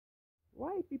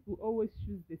Why people always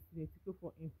choose Destiny Etiko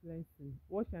for influencing?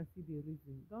 Watch and see the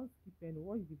reason. Don't skip and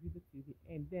watch the video till the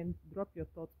end. Then drop your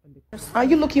thoughts on the comment. Are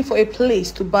you looking for a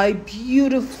place to buy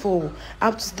beautiful,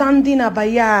 outstanding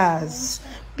abayas?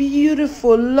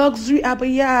 Beautiful luxury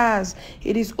abayas.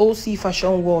 It is OC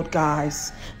Fashion World,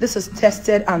 guys. This is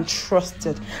tested and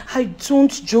trusted. I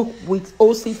don't joke with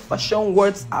OC Fashion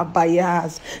World's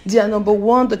abayas. They are number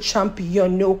one, the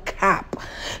champion, no cap.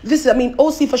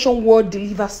 OC Fashion World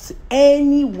delivers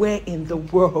anywhere in the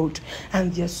world,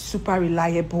 and they're super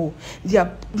reliable.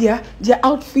 Their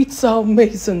outfits are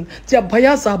amazing. Their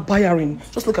buyers are buying.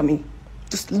 Just look at me.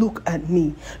 Just look at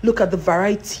me. Look at the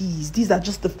varieties. These are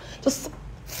just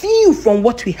few from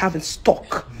what we have in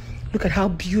stock. Look at how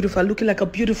beautiful. Looking like a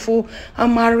beautiful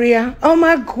Amaria. Oh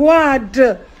my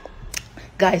God.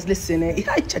 Guys, listen. And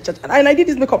I did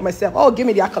this makeup myself. Oh, give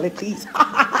me the accolade, please.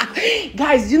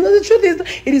 Guys, you know the truth is,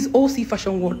 it is OC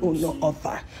Fashion World, oh no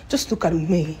other. Just look at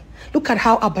me. Look at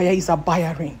how abaya is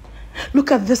abayaring.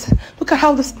 Look at this. Look at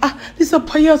how these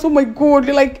abayas, oh my God.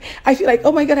 Like, I feel like,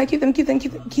 oh my God, I keep them.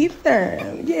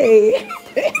 Yay.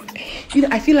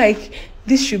 I feel like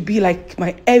this should be like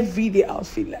my everyday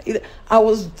outfit. Like, I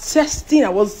was testing, I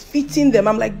was fitting them.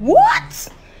 I'm like, what?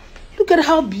 Look at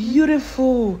how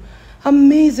beautiful,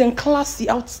 amazing, classy,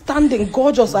 outstanding,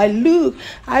 gorgeous I look.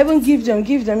 I even give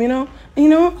them, you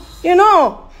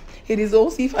know. It is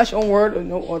OC Fashion World or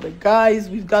no other. Guys,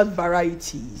 we've got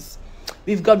varieties.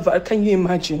 Can you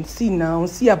imagine? See now,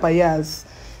 see abayas.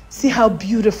 See how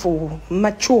beautiful,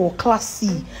 mature,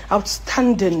 classy,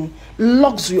 outstanding,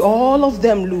 luxury, all of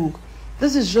them look.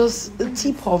 This is just the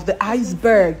tip of the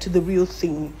iceberg to the real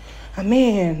thing.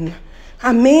 Amen.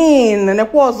 And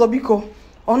it was Obiko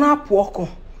on our poko.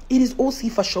 It is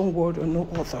OC Fashion World or no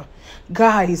other.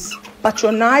 Guys,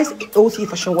 patronize OC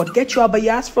Fashion World. Get your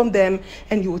abayas from them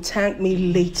and you will thank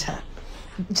me later.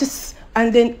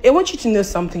 And then I want you to know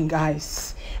something,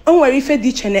 guys. Don't worry if you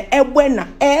na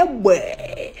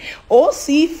ebwe.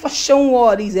 OC Fashion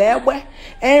World is ebwe.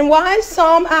 And why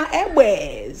some are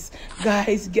ebwes?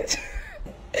 Guys, get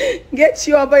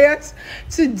your abayas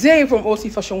today from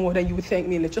OC Fashion World and you will thank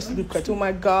me. Let's just look at, oh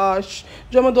my gosh,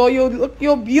 Jamador,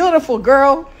 you're beautiful,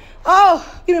 girl.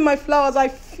 Oh, give me my flowers. I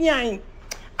fine.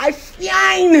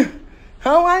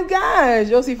 Oh my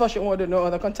gosh, OC Fashion World, no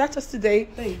other. Contact us today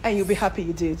and you'll be happy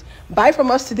you did. Buy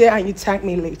from us today and you thank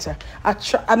me later.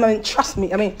 Trust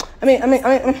me.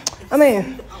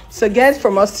 So get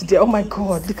from us today. Oh my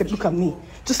God, look at me.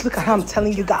 Just look at how I'm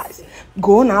telling you guys.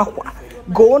 Go now.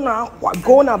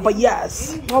 But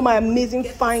yes, all my amazing,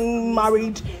 fine,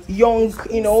 married, young,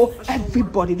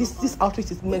 everybody. This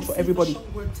outfit is meant for everybody.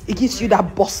 It gives you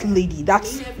that boss lady, that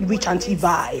rich auntie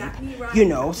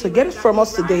vibe, So get it from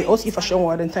us today, OC Fashion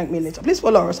World, and thank me later. Please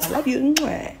follow us. I love you.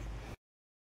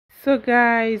 So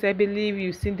guys, I believe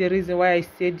you've seen the reason why I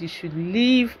said you should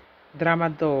leave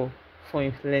Dramadol for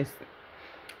influencing.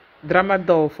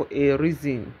 Dramadol for a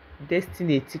reason.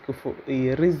 Destiny Etiko for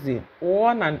a reason.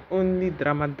 One and only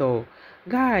Dramadol.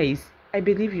 Guys, I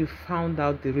believe you found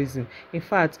out the reason. In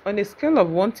fact, on a scale of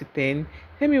 1 to 10,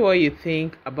 tell me what you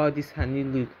think about this honey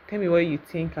look. Tell me what you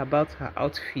think about her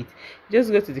outfit. Just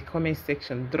go to the comment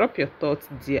section. Drop your thoughts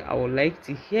there. I would like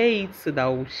to hear it so that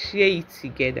we'll share it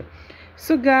together.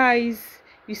 So guys,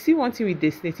 you see one thing with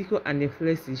Destiny Etiko and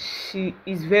influencers, she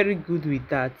is very good with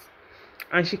that.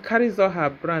 And she carries all her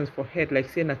brands for head like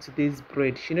saying that today's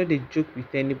bread. She know they joke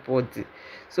with anybody.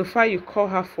 So far you call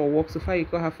her for work, so far you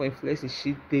call her for influence,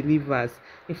 she delivers.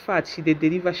 In fact, she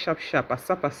deliver sharp,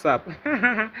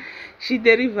 asap. She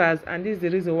delivers, and this is the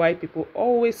reason why people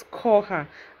always call her.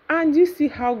 And you see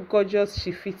how gorgeous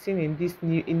she fits in this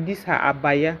her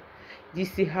abaya. Do you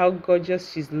see how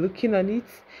gorgeous she's looking on it?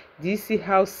 Do you see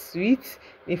how sweet?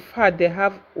 In fact, they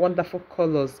have wonderful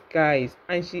colors, guys,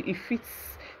 and it fits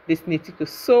Destiny Etiko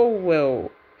so well.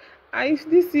 And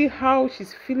do you see how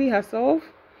she's feeling herself?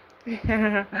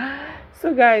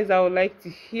 So guys, I would like to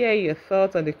hear your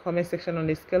thoughts on the comment section on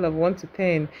a scale of 1 to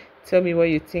 10. Tell me what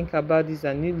you think about this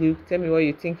new look. Tell me what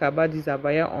you think about this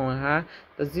abaya on her.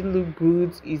 Does it look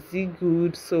good? Is it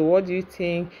good? So what do you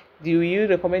think? Do you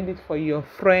recommend it for your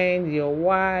friend, your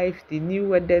wife, the new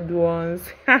wedded ones?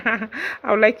 I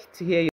would like to hear your